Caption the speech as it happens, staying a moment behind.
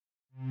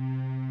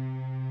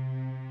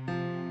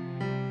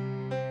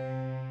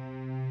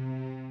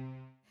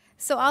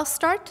So I'll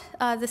start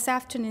this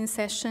afternoon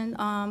session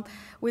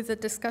with a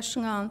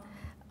discussion on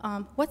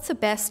what's the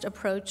best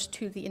approach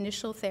to the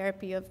initial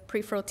therapy of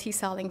peripheral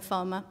T-cell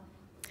lymphoma.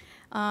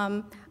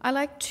 I'd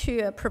like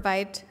to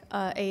provide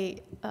a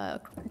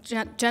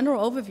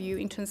general overview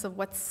in terms of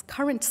what's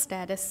current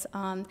status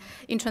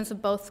in terms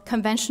of both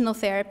conventional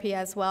therapy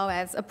as well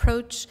as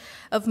approach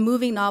of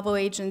moving novel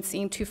agents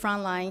into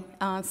frontline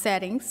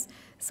settings.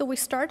 So we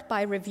start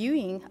by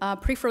reviewing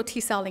peripheral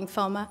T-cell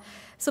lymphoma.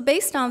 So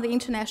based on the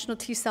international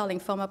T-cell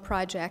lymphoma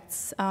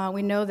projects,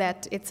 we know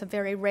that it's a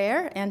very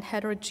rare and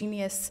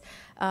heterogeneous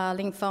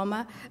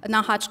lymphoma,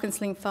 non-Hodgkin's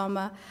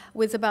lymphoma,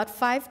 with about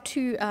 5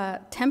 to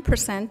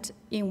 10%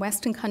 in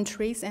Western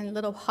countries and a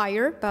little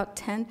higher, about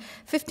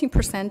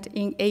 15%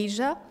 in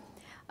Asia.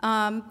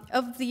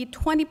 Of the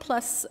 20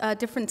 plus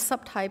different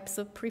subtypes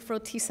of peripheral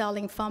T-cell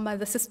lymphoma,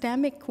 the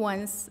systemic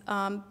ones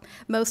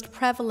most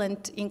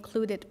prevalent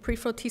included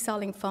peripheral T-cell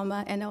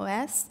lymphoma,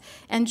 NOS,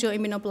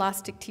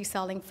 angioimmunoblastic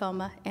T-cell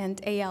lymphoma,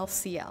 and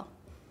ALCL.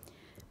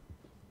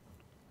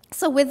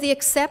 So with the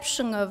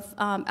exception of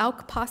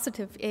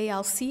ALK-positive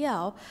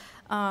ALCL,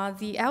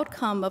 the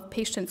outcome of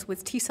patients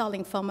with T-cell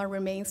lymphoma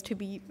remains to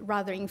be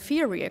rather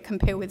inferior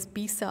compared with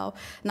B-cell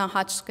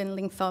non-Hodgkin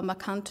lymphoma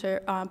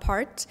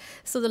counterpart.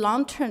 So the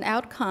long-term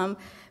outcome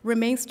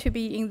remains to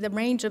be in the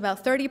range of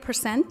about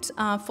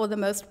 30% for the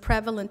most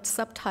prevalent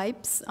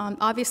subtypes.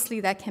 Obviously,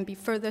 that can be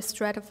further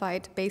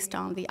stratified based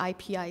on the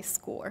IPI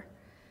score.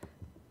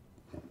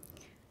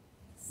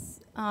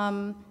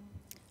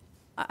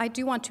 I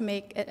do want to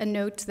make a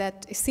note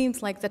that it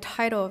seems like the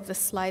title of the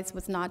slides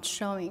was not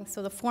showing,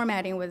 so the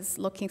formatting was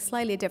looking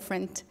slightly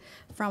different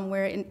from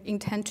where it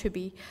intended to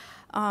be,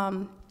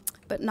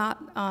 but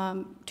not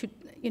to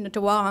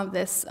dwell on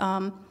this.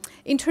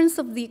 In terms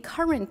of the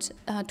current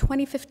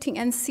 2015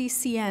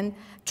 NCCN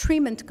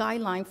treatment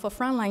guideline for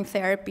frontline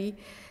therapy,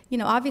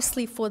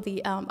 obviously for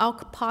the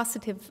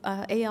ALK-positive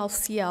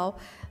ALCL,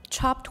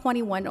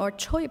 CHOP21 or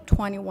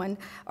CHOIP21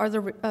 are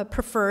the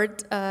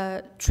preferred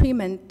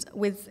treatment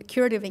with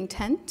curative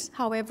intent.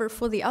 However,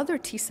 for the other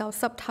T-cell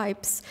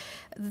subtypes,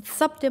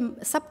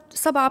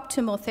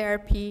 suboptimal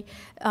therapy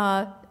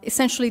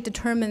essentially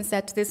determines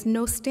that there's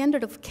no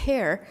standard of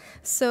care.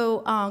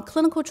 So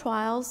clinical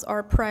trials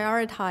are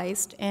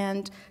prioritized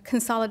and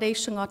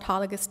consolidation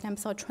autologous stem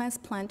cell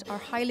transplant are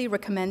highly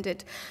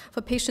recommended for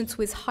patients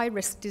with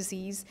high-risk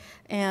disease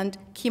and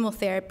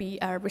chemotherapy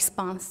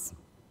response.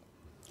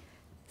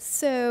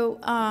 So,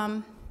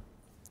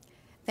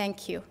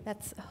 thank you.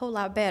 That's a whole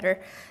lot better.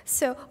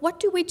 So, what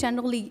do we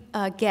generally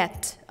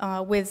get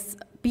with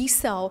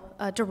B-cell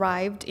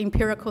derived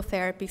empirical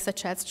therapy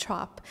such as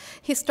CHOP?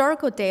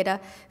 Historical data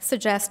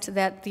suggest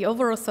that the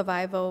overall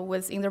survival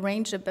was in the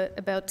range of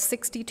about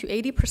 60 to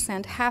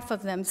 80%, half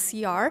of them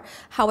CR.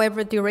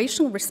 However,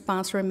 duration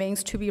response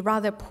remains to be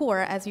rather poor,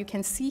 as you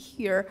can see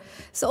here.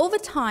 So over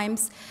time,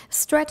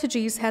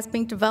 strategies has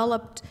been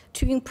developed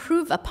to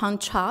improve upon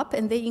CHOP,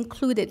 and they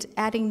included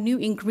adding new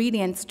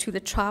ingredients to the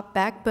CHOP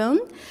backbone,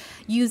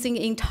 using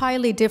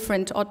entirely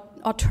different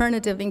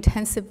alternative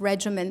intensive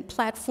regimen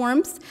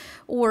platforms,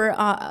 or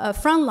a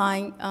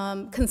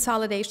frontline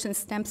consolidation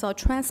stem cell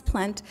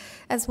transplant,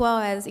 as well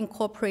as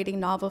incorporating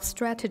novel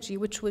strategy,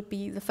 which would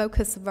be the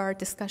focus of our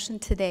discussion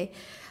today.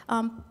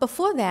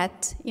 Before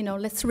that,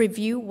 let's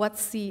review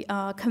what's the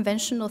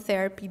conventional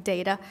therapy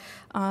data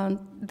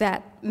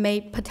that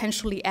may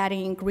potentially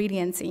adding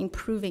ingredients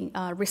improving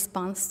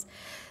response.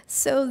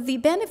 So the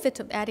benefit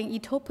of adding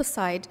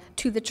etoposide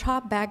to the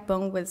CHOP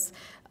backbone was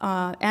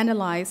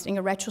analyzed in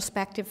a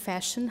retrospective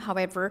fashion.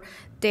 However,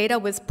 data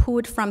was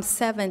pulled from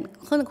 7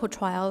 clinical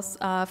trials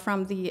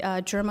from the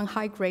German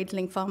high-grade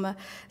lymphoma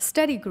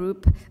study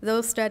group.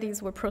 Those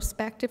studies were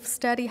prospective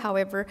study.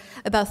 However,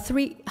 about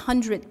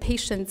 300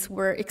 patients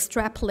were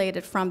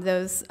extrapolated from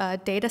those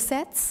data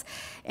sets.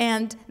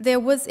 And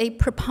there was a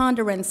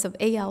preponderance of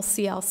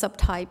ALCL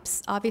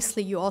subtypes.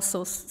 Obviously, you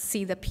also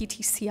see the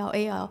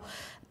PTCL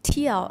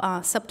TL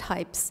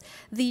subtypes.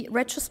 The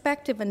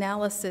retrospective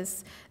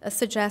analysis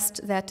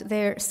suggests that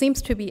there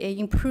seems to be an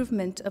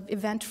improvement of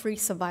event-free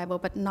survival,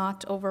 but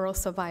not overall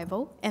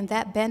survival, and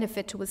that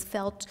benefit was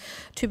felt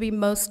to be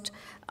most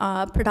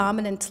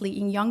predominantly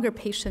in younger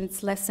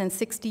patients less than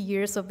 60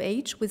 years of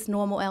age with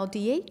normal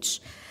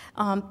LDH,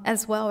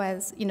 as well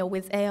as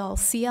with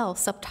ALCL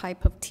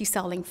subtype of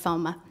T-cell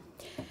lymphoma.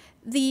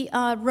 The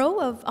role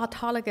of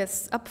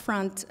autologous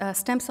upfront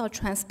stem cell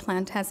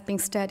transplant has been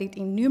studied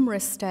in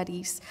numerous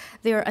studies.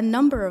 There are a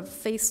number of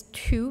phase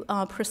 2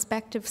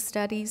 prospective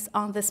studies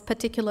on this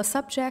particular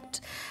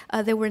subject.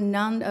 There were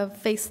none of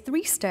phase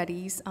 3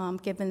 studies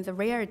given the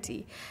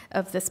rarity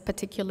of this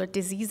particular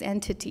disease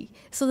entity.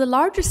 So the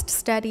largest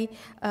study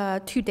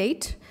to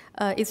date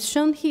is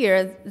shown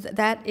here.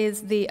 That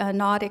is the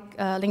Nordic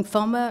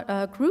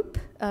lymphoma group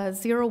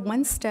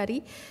 01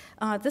 study.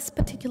 This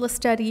particular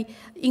study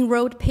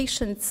enrolled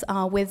patients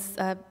with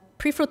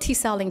peripheral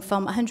T-cell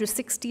lymphoma,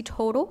 160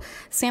 total,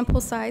 sample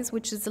size,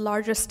 which is the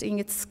largest in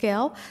its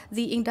scale.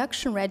 The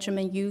induction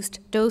regimen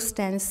used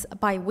dose-dense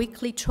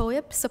biweekly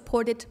CHOEP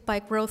supported by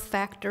growth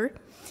factor.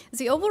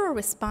 The overall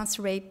response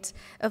rate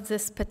of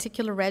this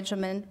particular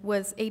regimen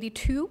was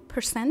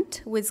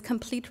 82%, with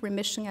complete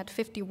remission at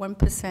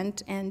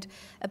 51%, and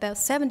about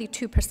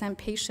 72%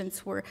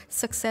 patients were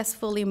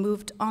successfully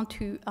moved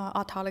onto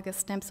autologous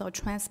stem cell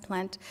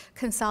transplant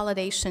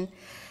consolidation.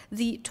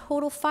 The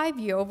total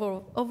 5-year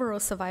overall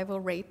survival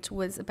rate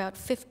was about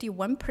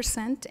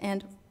 51%,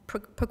 and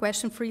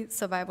progression-free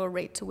survival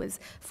rate was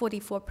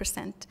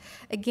 44%.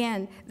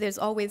 Again, there's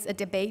always a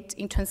debate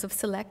in terms of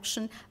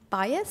selection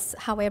bias.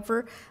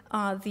 However,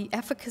 the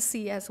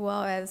efficacy as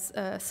well as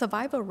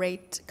survival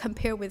rate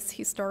compared with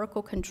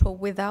historical control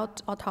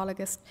without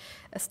autologous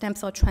stem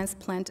cell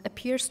transplant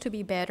appears to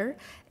be better,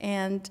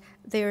 and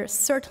there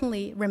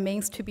certainly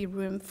remains to be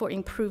room for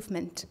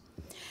improvement.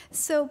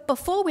 So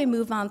before we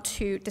move on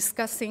to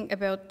discussing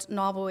about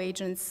novel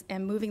agents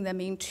and moving them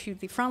into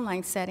the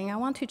frontline setting, I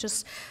want to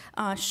just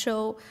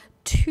show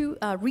two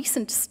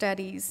recent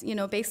studies,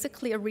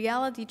 basically a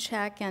reality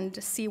check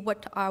and see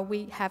what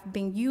we have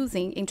been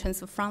using in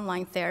terms of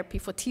frontline therapy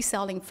for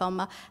T-cell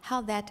lymphoma,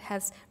 how that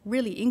has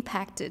really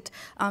impacted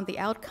on the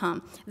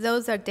outcome.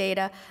 Those are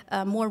data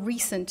more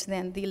recent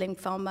than the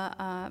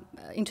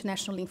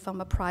international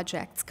lymphoma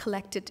projects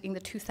collected in the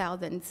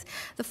 2000s.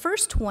 The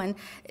first one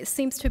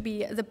seems to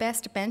be the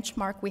best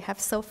benchmark we have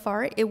so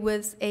far. It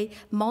was a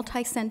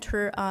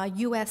multi-center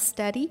US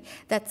study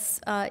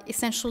that's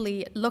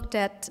essentially looked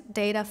at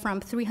data from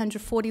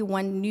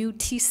 341 new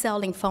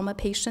T-cell lymphoma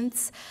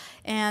patients.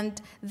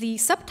 And the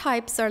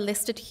subtypes are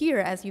listed here,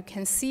 as you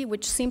can see,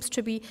 which seems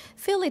to be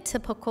fairly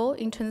typical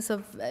in terms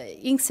of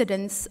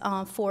incidence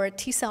for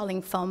T-cell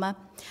lymphoma.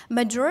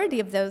 Majority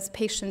of those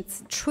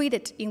patients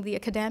treated in the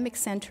academic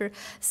center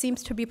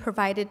seems to be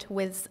provided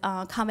with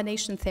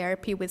combination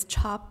therapy, with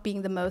CHOP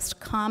being the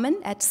most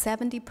common at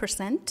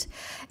 70%.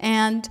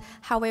 And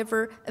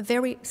however, a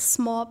very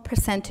small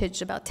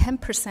percentage, about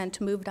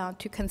 10%, moved on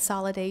to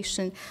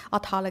consolidation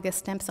autologous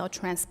stem cell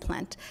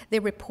transplant. They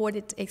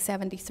reported a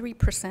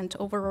 73%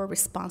 overall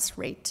response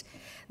rate.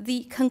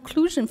 The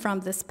conclusion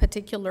from this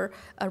particular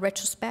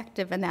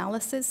retrospective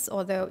analysis,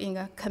 although in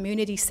a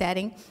community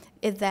setting,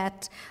 is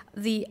that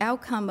the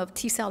outcome of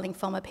T-cell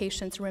lymphoma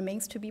patients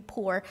remains to be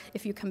poor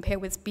if you compare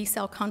with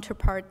B-cell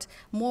counterpart.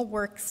 More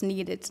work's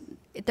needed.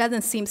 It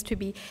doesn't seem to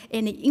be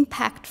any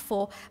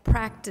impactful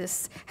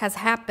practice has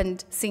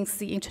happened since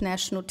the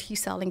international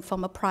T-cell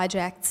lymphoma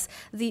projects.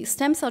 The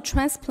stem cell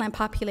transplant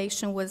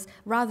population was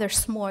rather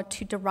small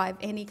to derive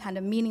any kind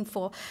of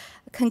meaningful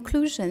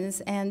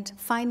conclusions. And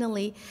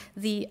finally,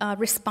 the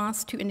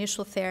response to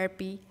initial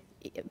therapy,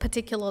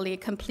 particularly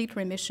complete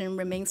remission,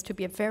 remains to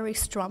be a very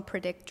strong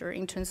predictor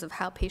in terms of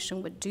how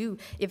patient would do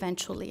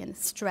eventually, and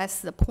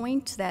stress the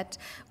point that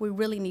we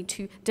really need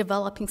to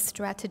developing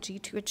strategy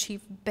to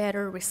achieve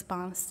better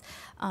response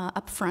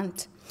up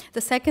front.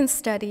 The second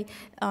study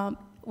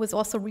was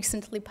also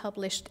recently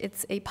published.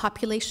 It's a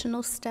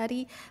populational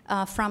study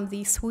from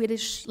the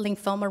Swedish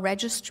Lymphoma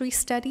Registry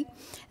study.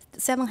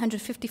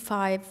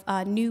 755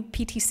 new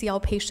PTCL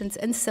patients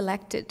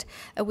unselected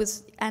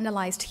was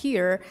analyzed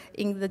here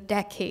in the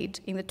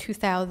decade, in the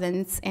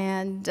 2000s,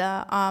 and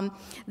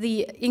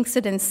the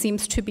incidence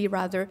seems to be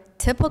rather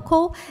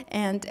typical,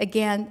 and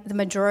again, the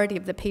majority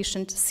of the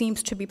patients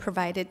seems to be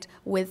provided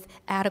with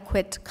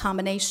adequate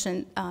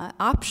combination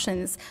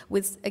options,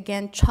 with,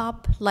 again,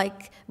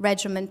 CHOP-like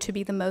regimen to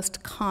be the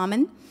most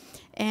common.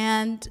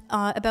 And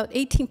about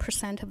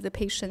 18% of the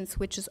patients,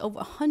 which is over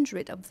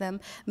 100 of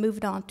them,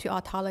 moved on to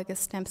autologous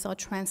stem cell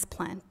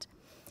transplant.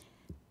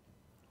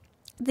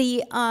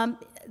 The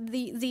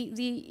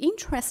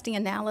interesting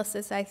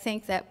analysis, I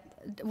think, that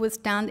was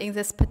done in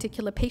this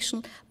particular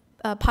patient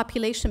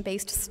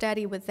population-based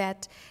study was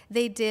that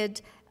they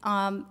did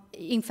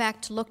in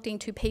fact, looked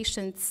into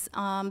patients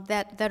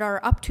that are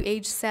up to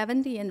age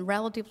 70 and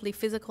relatively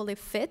physically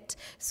fit,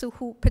 so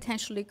who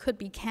potentially could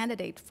be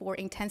candidate for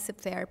intensive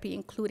therapy,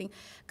 including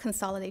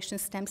consolidation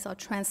stem cell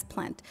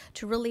transplant,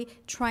 to really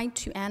try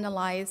to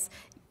analyze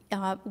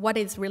what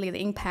is really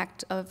the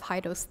impact of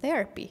high-dose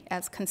therapy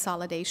as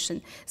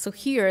consolidation. So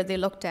here they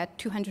looked at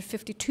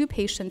 252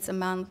 patients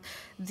among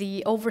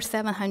the over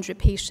 700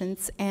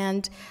 patients,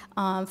 and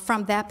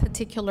from that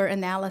particular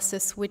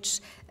analysis,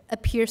 which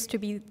appears to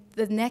be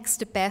the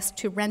next best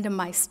to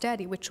randomized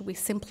study, which we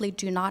simply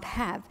do not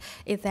have,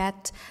 is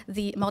that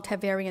the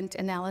multivariate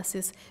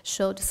analysis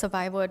showed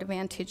survival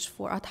advantage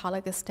for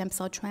autologous stem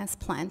cell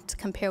transplant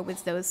compared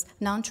with those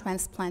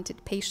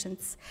non-transplanted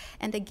patients.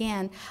 And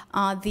again,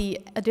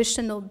 the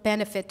additional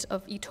benefit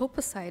of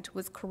etoposide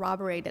was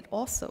corroborated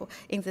also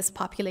in this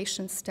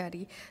population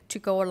study to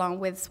go along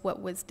with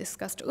what was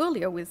discussed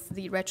earlier with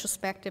the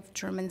retrospective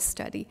German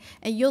study.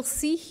 And you'll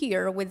see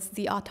here with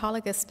the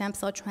autologous stem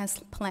cell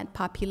transplant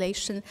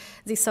population,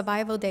 the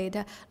survival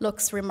data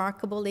looks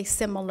remarkably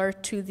similar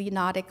to the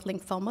Nordic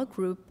lymphoma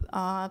group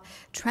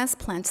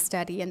transplant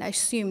study, and I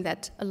assume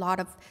that a lot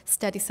of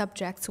study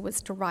subjects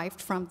was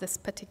derived from this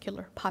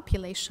particular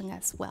population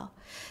as well.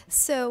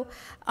 So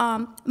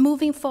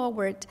moving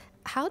forward,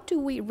 how do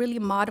we really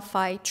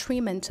modify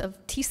treatment of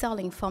T-cell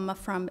lymphoma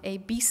from a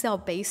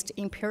B-cell-based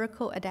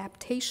empirical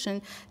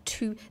adaptation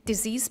to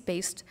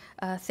disease-based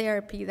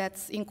therapy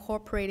that's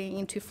incorporating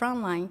into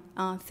frontline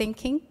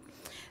thinking?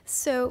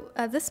 So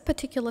this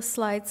particular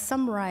slide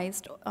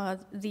summarized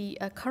the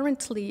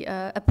currently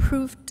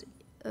approved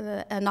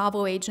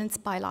novel agents,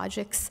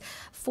 biologics,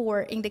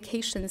 for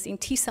indications in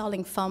T-cell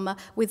lymphoma,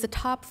 with the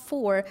top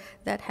 4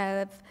 that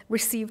have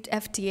received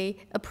FDA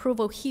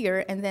approval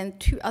here, and then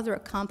 2 other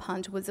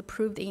compounds was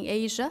approved in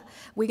Asia.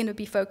 We're going to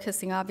be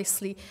focusing,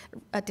 obviously,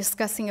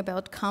 discussing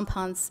about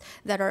compounds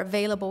that are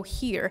available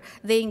here.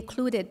 They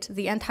included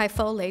the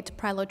antifolate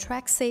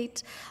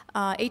pralotrexate,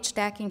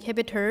 HDAC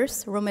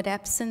inhibitors,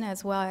 romidepsin,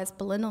 as well as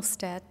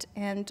belinostat,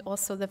 and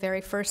also the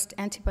very first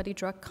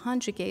antibody-drug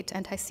conjugate,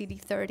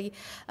 anti-CD30,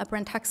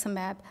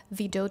 brentuximab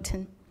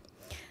vedotin.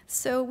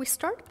 So we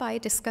start by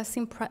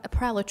discussing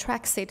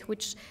pralotrexate,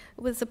 which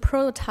was a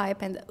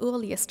prototype and the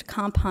earliest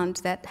compound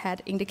that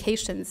had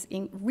indications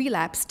in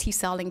relapsed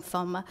T-cell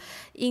lymphoma.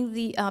 In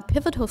the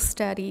pivotal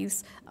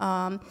studies,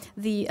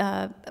 the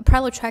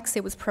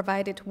pralotrexate was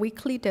provided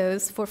weekly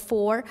dose for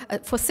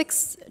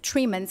 6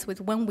 treatments with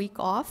 1 week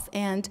off,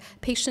 and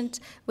patient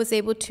was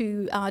able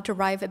to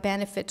derive a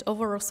benefit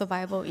overall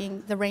survival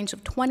in the range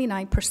of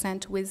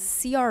 29%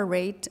 with CR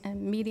rate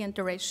and median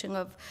duration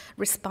of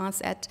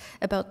response at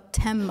about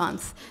 10 months.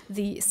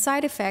 The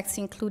side effects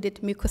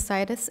included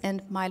mucositis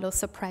and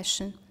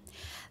myelosuppression.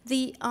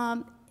 The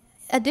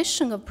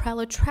addition of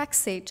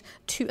pralotrexate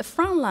to a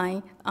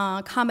frontline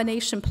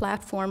combination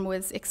platform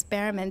was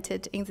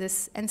experimented in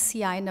this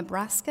NCI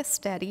Nebraska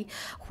study,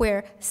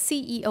 where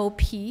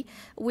CEOP,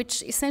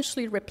 which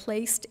essentially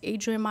replaced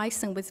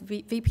adriamycin with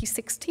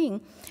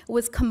VP16,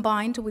 was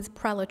combined with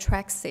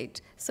pralotrexate.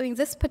 So in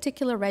this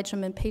particular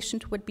regimen,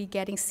 patient would be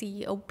getting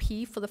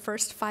CEOP for the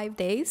first 5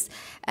 days,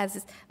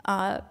 as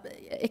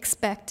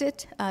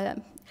expected.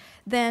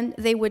 Then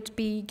they would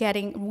be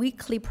getting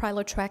weekly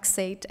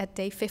pralotrexate at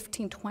day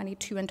 15,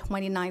 22, and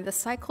 29. The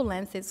cycle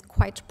length is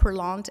quite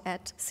prolonged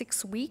at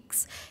 6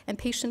 weeks, and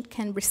patient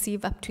can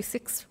receive up to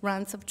 6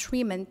 rounds of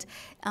treatment.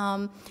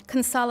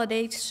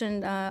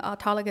 Consolidation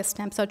autologous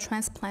stem cell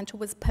transplant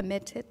was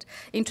permitted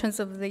in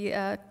terms of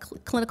the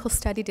clinical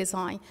study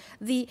design.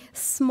 The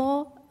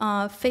small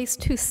phase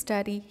 2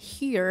 study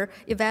here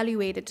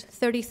evaluated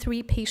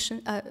 33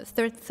 patients,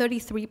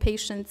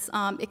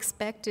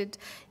 expected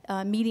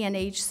median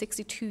age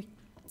 62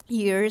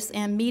 years,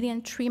 and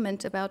median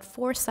treatment about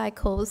 4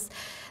 cycles.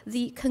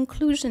 The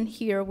conclusion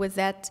here was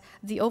that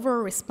the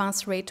overall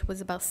response rate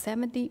was about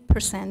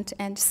 70%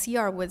 and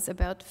CR was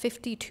about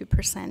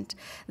 52%.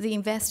 The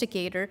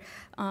investigator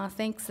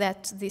thinks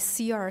that the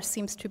CR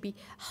seems to be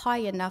high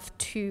enough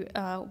to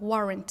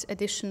warrant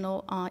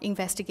additional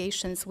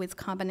investigations with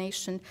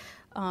combination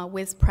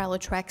with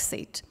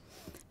pralotrexate.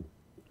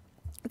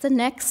 The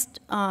next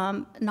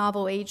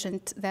novel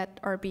agent that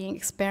are being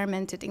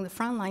experimented in the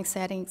frontline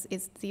settings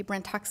is the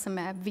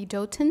brentuximab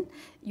vedotin.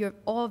 You're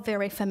all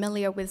very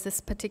familiar with this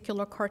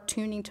particular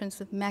cartoon in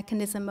terms of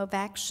mechanism of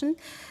action.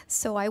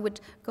 So I would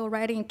go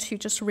right into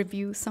just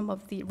review some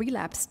of the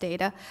relapse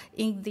data.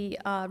 In the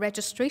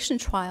registration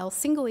trial,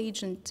 single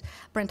agent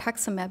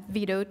brentuximab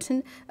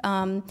vedotin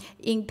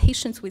in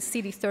patients with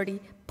CD30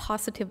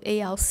 positive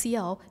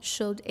ALCL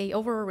showed an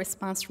overall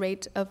response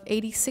rate of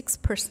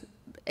 86%,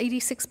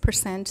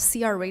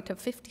 CR rate of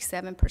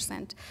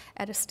 57%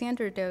 at a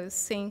standard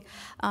dosing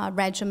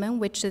regimen,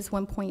 which is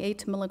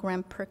 1.8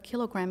 milligram per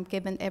kilogram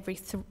given every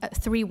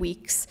 3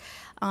 weeks.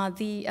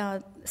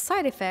 The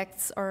side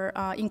effects are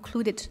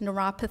included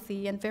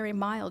neuropathy and very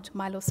mild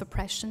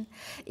myelosuppression.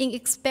 In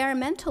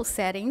experimental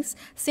settings,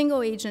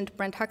 single-agent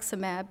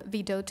brentuximab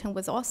vedotin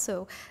was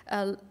also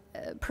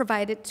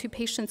provided to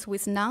patients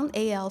with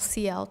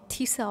non-ALCL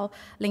T-cell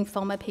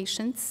lymphoma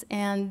patients,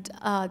 and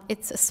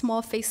it's a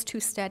small phase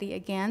 2 study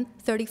again,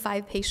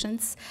 35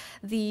 patients.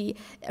 The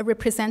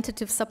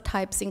representative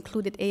subtypes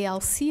included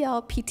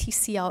ALCL,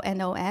 PTCL,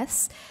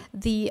 NOS.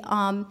 The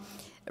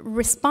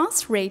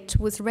response rate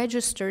was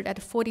registered at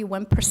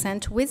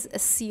 41% with a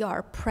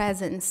CR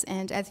presence,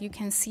 and as you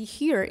can see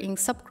here in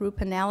subgroup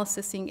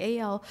analysis in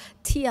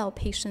ALTL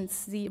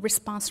patients, the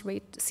response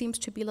rate seems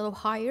to be a little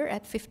higher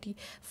at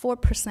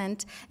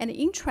 54%, and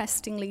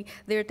interestingly,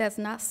 there does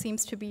not seem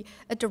to be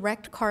a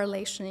direct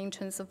correlation in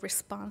terms of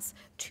response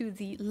to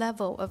the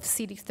level of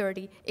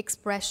CD30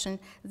 expression.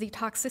 The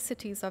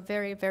toxicities are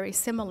very, very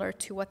similar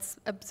to what's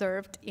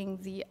observed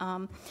in the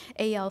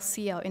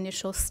ALCL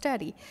initial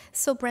study.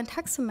 So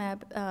brentuximab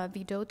brentuximab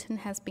vedotin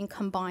has been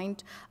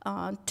combined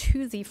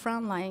to the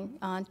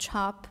frontline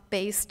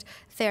CHOP-based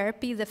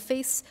therapy. The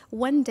phase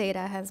 1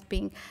 data has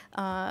been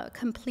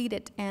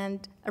completed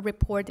and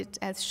reported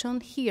as shown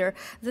here.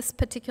 This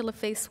particular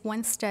phase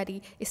 1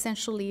 study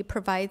essentially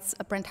provides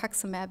a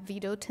brentuximab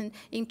vedotin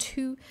in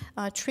two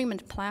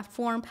treatment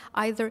platform,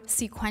 either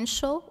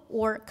sequential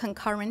or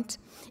concurrent.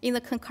 In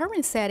the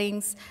concurrent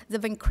settings, the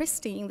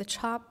vincristine, the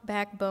CHOP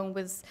backbone,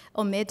 was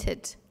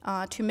omitted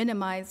to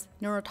minimize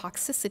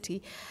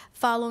neurotoxicity.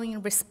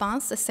 Following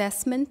response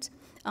assessment,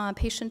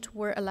 patients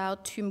were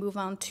allowed to move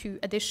on to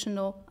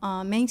additional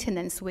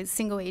maintenance with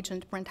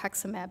single-agent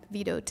brentuximab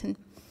vedotin.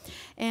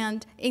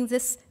 And in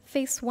this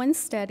phase 1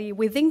 study,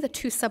 within the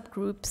two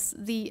subgroups,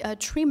 the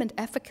treatment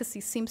efficacy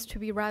seems to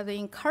be rather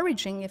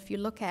encouraging if you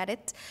look at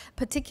it,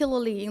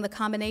 particularly in the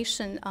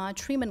combination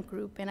treatment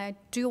group. And I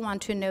do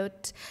want to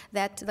note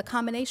that the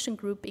combination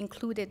group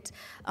included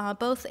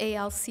both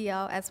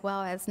ALCL as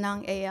well as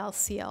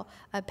non-ALCL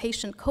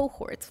patient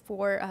cohorts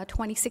for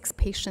 26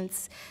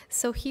 patients.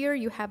 So here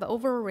you have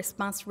overall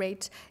response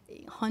rate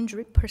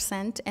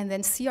 100% and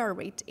then CR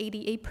rate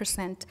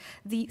 88%.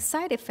 The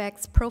side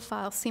effects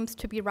profile seems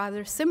to be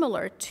rather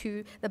similar to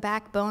the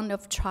backbone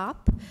of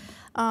CHOP.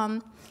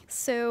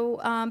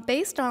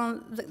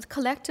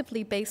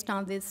 Collectively based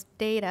on this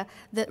data,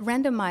 the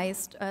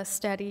randomized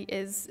study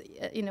is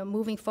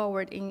moving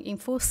forward in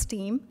full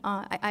steam.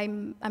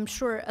 I'm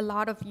sure a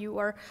lot of you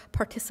are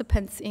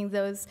participants in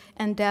those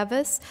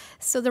endeavors.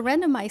 So the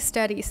randomized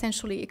study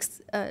essentially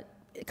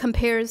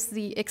compares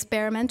the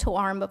experimental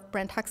arm of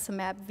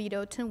brentuximab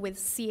vedotin with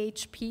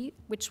CHP,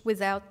 which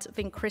without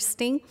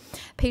vincristine.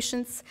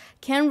 Patients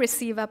can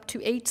receive up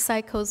to 8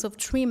 cycles of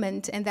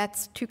treatment, and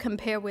that's to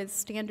compare with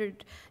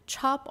standard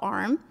CHOP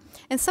arm.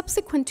 And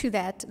subsequent to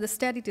that, the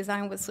study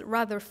design was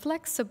rather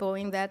flexible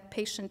in that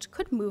patients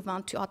could move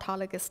on to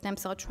autologous stem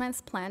cell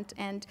transplant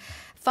and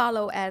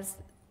follow as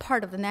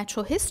part of the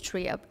natural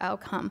history of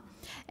outcome.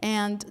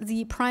 And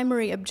the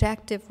primary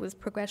objective was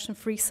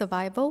progression-free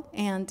survival,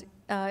 and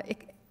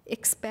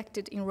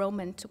expected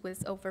enrollment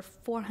was over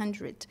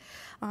 400.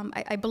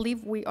 I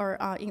believe we are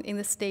in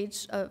the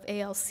stage of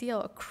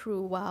ALCL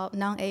accrue while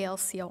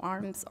non-ALCL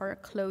arms are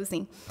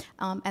closing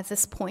at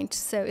this point.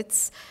 So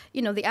it's,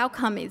 the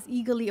outcome is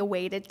eagerly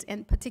awaited,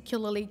 and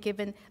particularly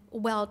given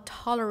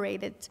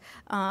well-tolerated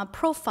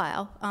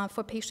profile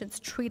for patients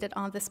treated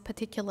on this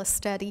particular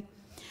study.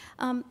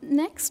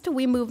 Next,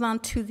 we move on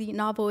to the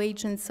novel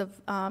agents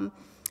of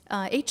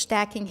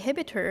HDAC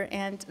inhibitor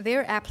and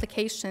their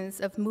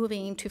applications of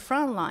moving into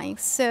frontline.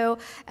 So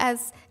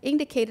as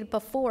indicated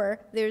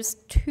before, there's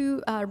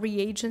two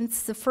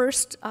reagents. The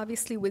first,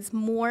 obviously, with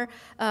more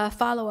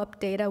follow-up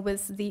data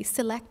was the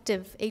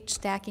selective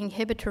HDAC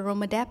inhibitor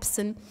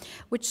romidepsin,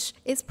 which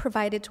is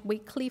provided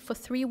weekly for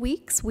 3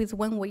 weeks with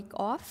 1 week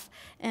off.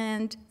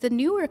 And the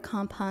newer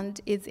compound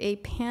is a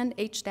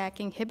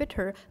pan-HDAC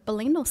inhibitor,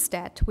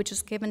 belinostat, which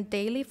is given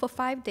daily for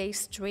 5 days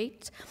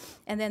straight.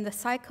 And then the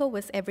cycle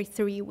was every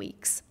 3 weeks.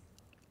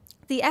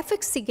 The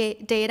efficacy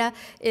data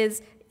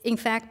is, in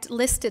fact,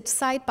 listed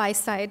side by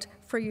side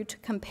for you to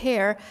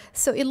compare.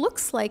 So it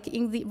looks like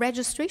in the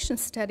registration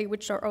study,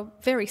 which are a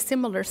very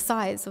similar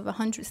size of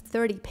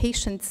 130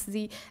 patients,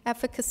 the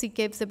efficacy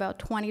gives about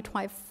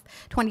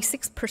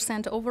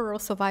 26% overall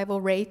survival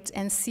rate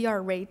and CR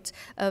rate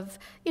of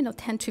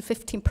 10 to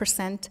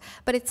 15%.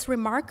 But it's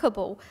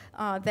remarkable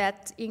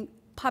that in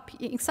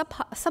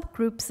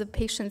subgroups of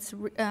patients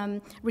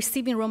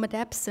receiving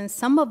romidepsin,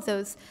 some of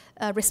those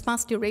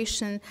response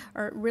duration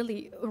are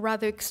really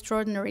rather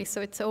extraordinary.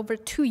 So it's over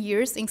 2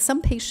 years in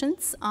some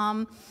patients.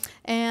 The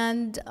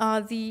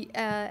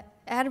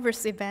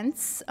adverse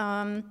events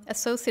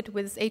associated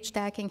with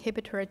HDAC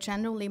inhibitor are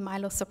generally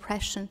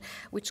myelosuppression,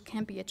 which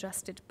can be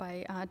adjusted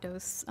by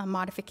dose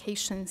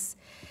modifications.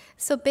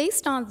 So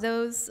based on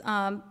those,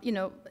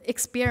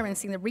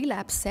 experience in the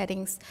relapse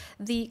settings,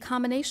 the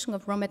combination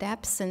of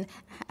romidepsin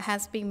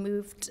has been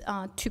moved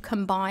to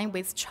combine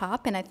with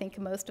CHOP, and I think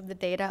most of the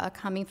data are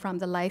coming from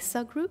the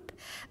LYSA group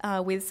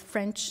with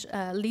French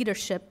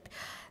leadership.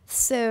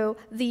 So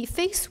the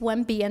phase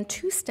 1b and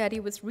 2 study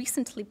was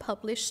recently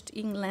published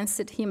in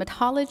Lancet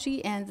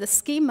Hematology, and the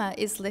schema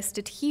is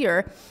listed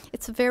here.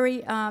 It's a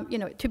very,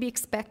 to be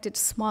expected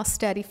small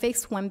study.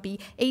 Phase 1b,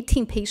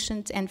 18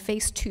 patients, and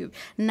phase 2,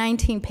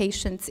 19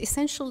 patients.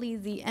 Essentially,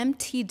 the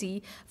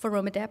MTD for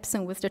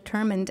romidepsin was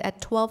determined at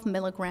 12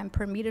 milligram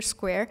per meter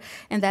square,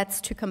 and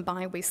that's to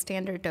combine with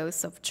standard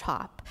dose of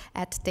CHOP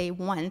at day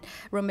 1.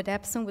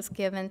 Romidepsin was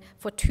given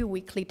for 2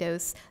 weekly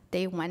doses,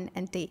 day 1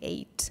 and day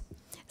 8.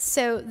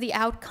 So the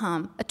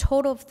outcome, a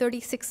total of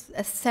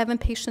 7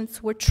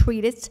 patients were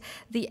treated.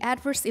 The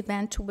adverse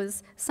event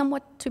was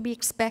somewhat to be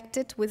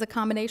expected with a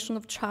combination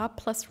of CHOP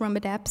plus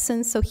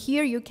romidepsin. So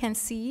here you can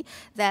see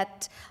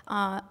that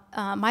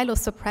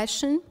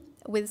myelosuppression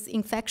with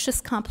infectious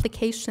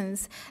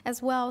complications,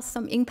 as well as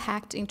some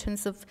impact in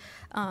terms of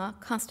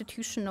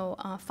constitutional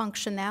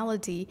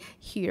functionality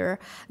here.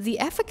 The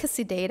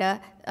efficacy data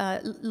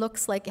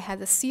looks like it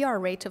has a CR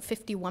rate of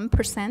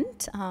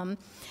 51%,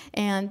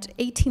 and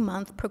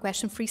 18-month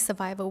progression-free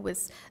survival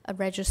was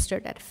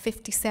registered at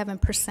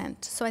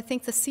 57%. So I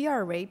think the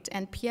CR rate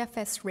and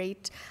PFS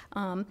rate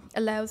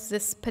allows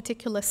this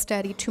particular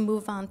study to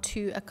move on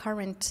to a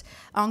current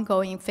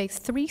ongoing phase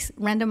 3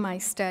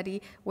 randomized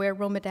study where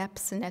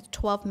romidepsin at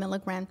 12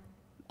 milligram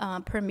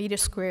per meter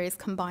square is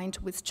combined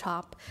with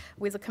CHOP,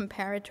 with a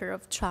comparator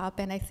of CHOP,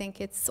 and I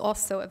think it's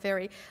also a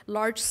very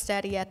large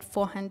study at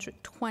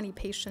 420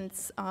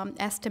 patients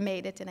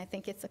estimated, and I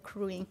think it's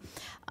accruing,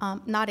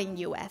 not in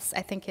US,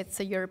 I think it's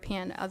a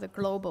European, other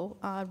global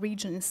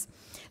regions.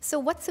 So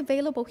what's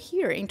available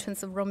here in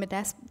terms of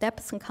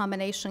romidepsin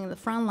combination in the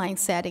frontline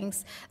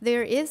settings?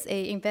 There is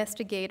a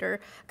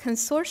investigator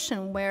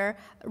consortium where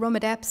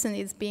romidepsin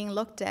is being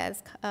looked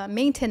at as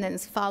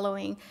maintenance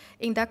following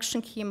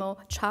induction chemo,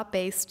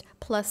 CHOP-based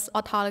plus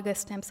autologous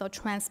stem cell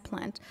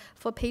transplant.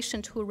 For a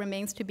patient who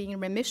remains to be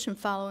in remission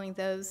following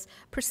those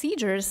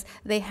procedures,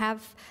 they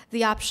have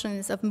the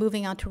options of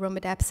moving on to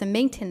romidepsin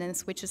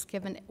maintenance, which is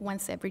given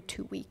once every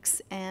 2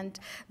 weeks. And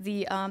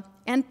the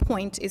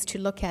endpoint is to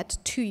look at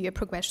 2-year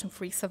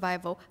progression-free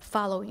survival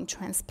following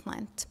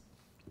transplant.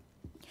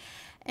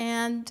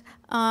 And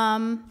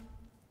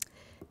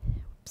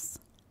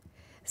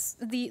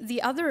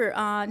the other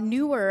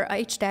newer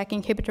HDAC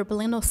inhibitor,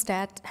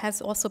 belinostat,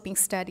 has also been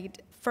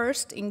studied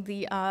first in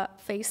the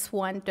phase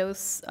 1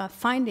 dose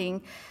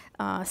finding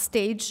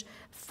stage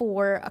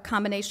for a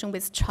combination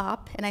with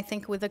CHOP, and I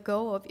think with the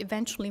goal of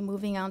eventually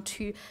moving on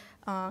to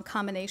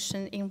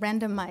combination in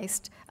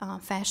randomized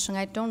fashion.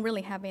 I don't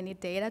really have any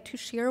data to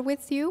share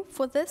with you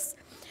for this.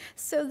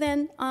 So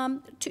then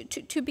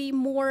to be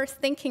more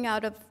thinking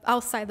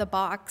outside the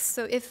box,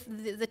 so if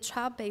the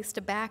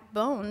CHOP-based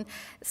backbone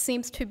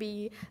seems to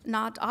be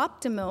not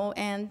optimal,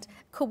 and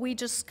could we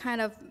just kind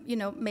of,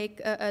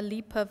 make a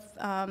leap of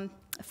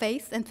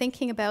faith and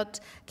thinking about,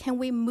 can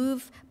we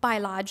move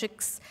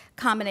biologics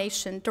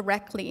combination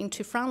directly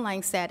into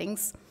frontline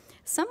settings?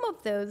 Some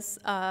of those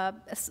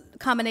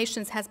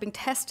combinations has been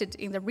tested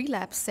in the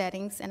relapse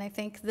settings, and I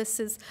think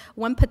this is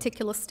one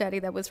particular study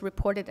that was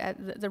reported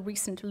at the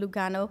recent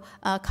Lugano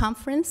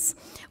conference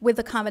with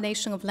the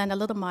combination of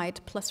lenalidomide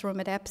plus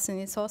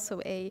romidepsin. It's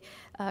also a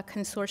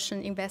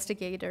consortium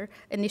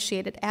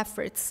investigator-initiated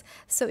efforts.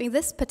 So in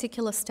this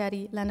particular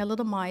study,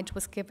 lenalidomide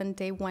was given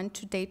day 1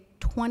 to day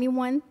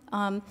 21,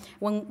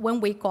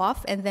 1 week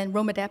off, and then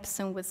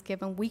romidepsin was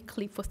given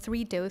weekly for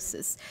 3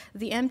 doses.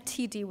 The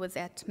MTD was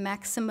at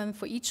maximum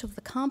for each of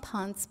the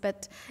compounds,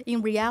 but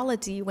in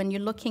reality, when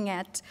you're looking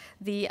at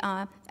the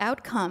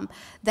outcome,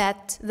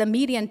 that the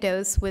median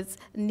dose was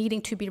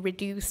needing to be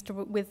reduced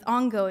with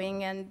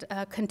ongoing and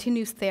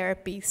continuous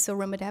therapy. So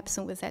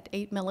romidepsin was at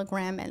 8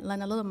 milligram and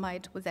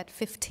lenalidomide was at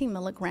 15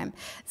 milligram.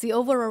 The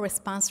overall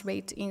response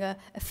rate in a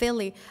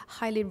fairly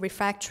highly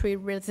refractory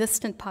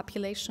resistant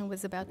population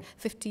was about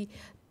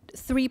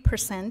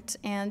 53%,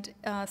 and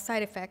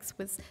side effects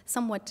was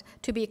somewhat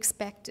to be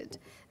expected.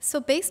 So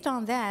based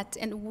on that,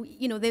 and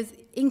there's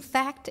in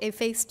fact a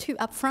phase 2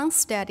 upfront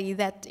study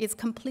that is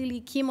completely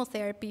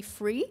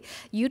chemotherapy-free,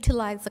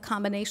 utilized the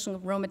combination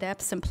of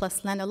romidepsin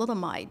plus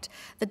lenalidomide.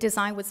 The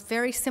design was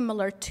very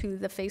similar to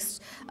the phase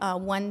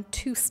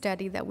 1-2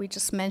 study that we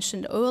just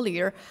mentioned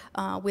earlier,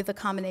 with a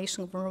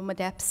combination of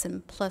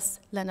romidepsin plus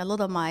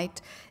lenalidomide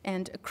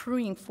and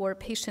accruing for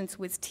patients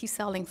with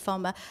T-cell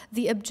lymphoma.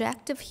 The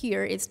objective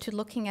here is to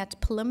looking at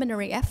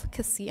preliminary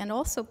efficacy and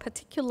also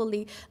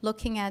particularly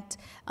looking at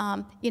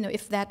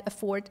if that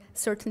afford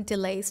certain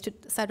delays to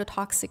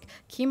cytotoxic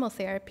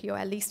chemotherapy, or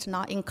at least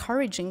not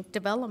encouraging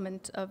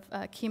development of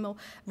chemo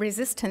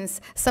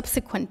resistance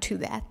subsequent to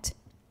that.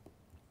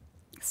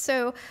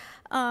 So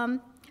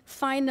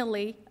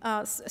finally,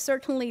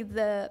 certainly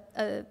the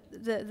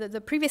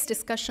previous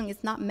discussion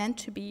is not meant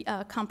to be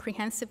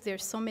comprehensive.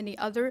 There's so many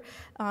other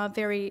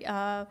very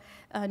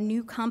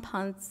new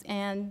compounds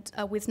and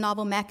with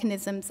novel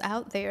mechanisms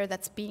out there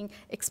that's being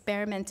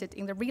experimented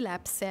in the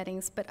relapse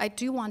settings. But I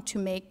do want to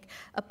make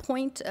a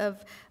point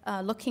of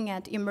looking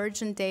at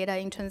emergent data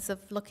in terms of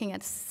looking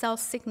at cell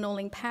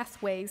signaling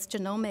pathways,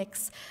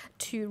 genomics,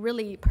 to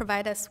really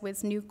provide us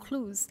with new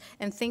clues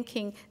and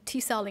thinking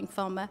T-cell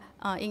lymphoma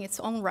in its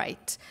own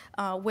right,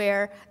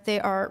 where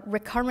there are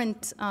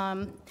recurrent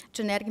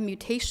genetic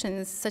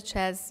mutations such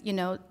as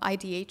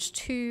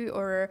IDH2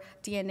 or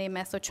DNA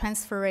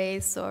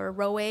methyltransferase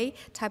or ROA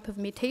type of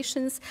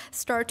mutations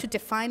start to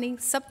defining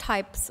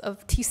subtypes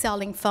of T-cell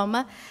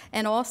lymphoma,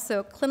 and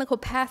also clinical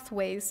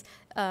pathways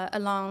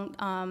along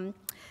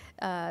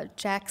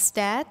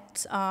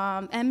JAK-STAT,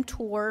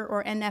 mTOR,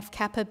 or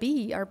NF-kappa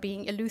B are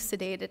being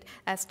elucidated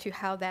as to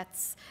how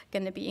that's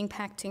going to be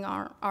impacting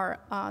our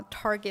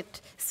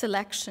target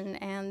selection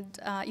and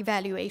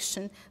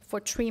evaluation for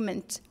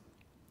treatment.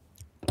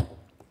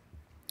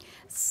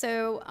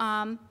 So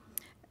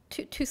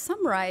to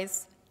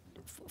summarize,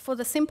 for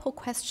the simple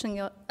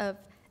question of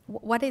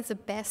what is the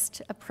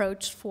best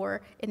approach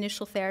for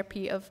initial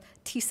therapy of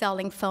T-cell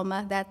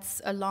lymphoma.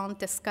 That's a long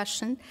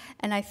discussion,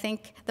 and I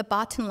think the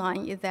bottom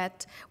line is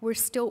that we're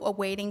still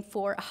awaiting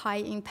for a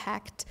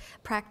high-impact,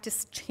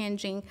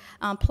 practice-changing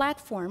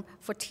platform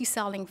for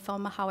T-cell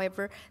lymphoma.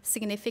 However,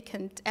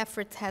 significant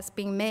efforts has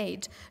been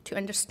made to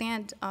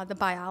understand the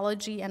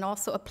biology and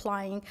also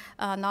applying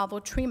novel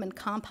treatment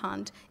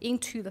compound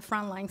into the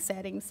frontline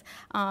settings.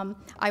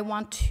 I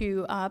want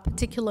to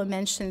particularly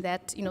mention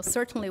that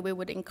certainly we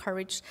would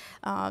encourage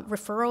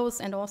referrals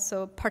and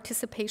also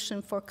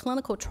participation for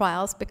clinical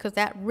trials, because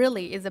that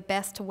really is the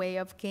best way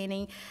of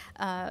gaining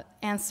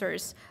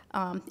answers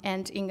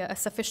and in a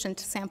sufficient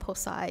sample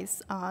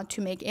size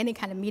to make any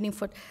kind of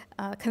meaningful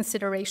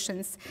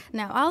considerations.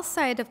 Now,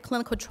 outside of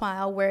clinical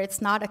trial where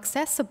it's not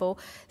accessible,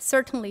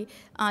 certainly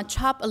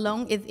CHOP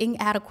alone is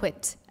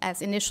inadequate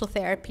as initial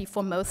therapy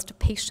for most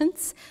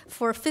patients.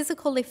 For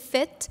physically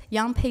fit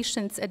young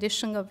patients,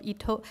 addition of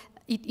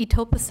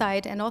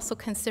etoposide and also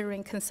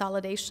considering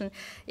consolidation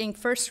in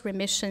first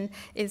remission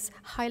is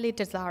highly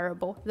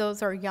desirable.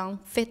 Those are young,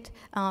 fit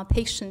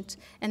patients,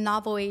 and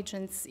novel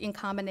agents in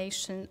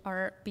combination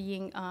are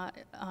being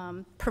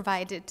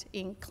provided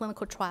in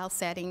clinical trial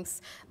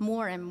settings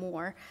more and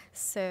more.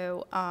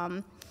 So,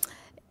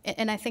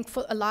 and I think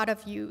for a lot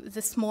of you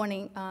this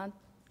morning,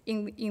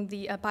 in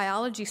the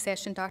biology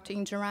session, Dr.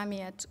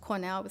 Injarami at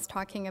Cornell was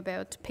talking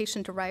about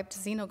patient-derived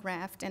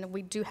xenograft, and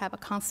we do have a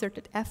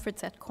concerted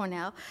efforts at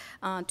Cornell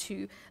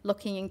to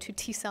looking into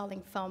T-cell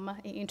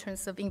lymphoma in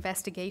terms of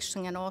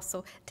investigation and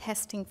also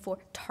testing for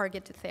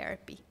targeted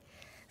therapy.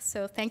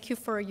 So thank you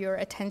for your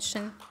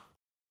attention.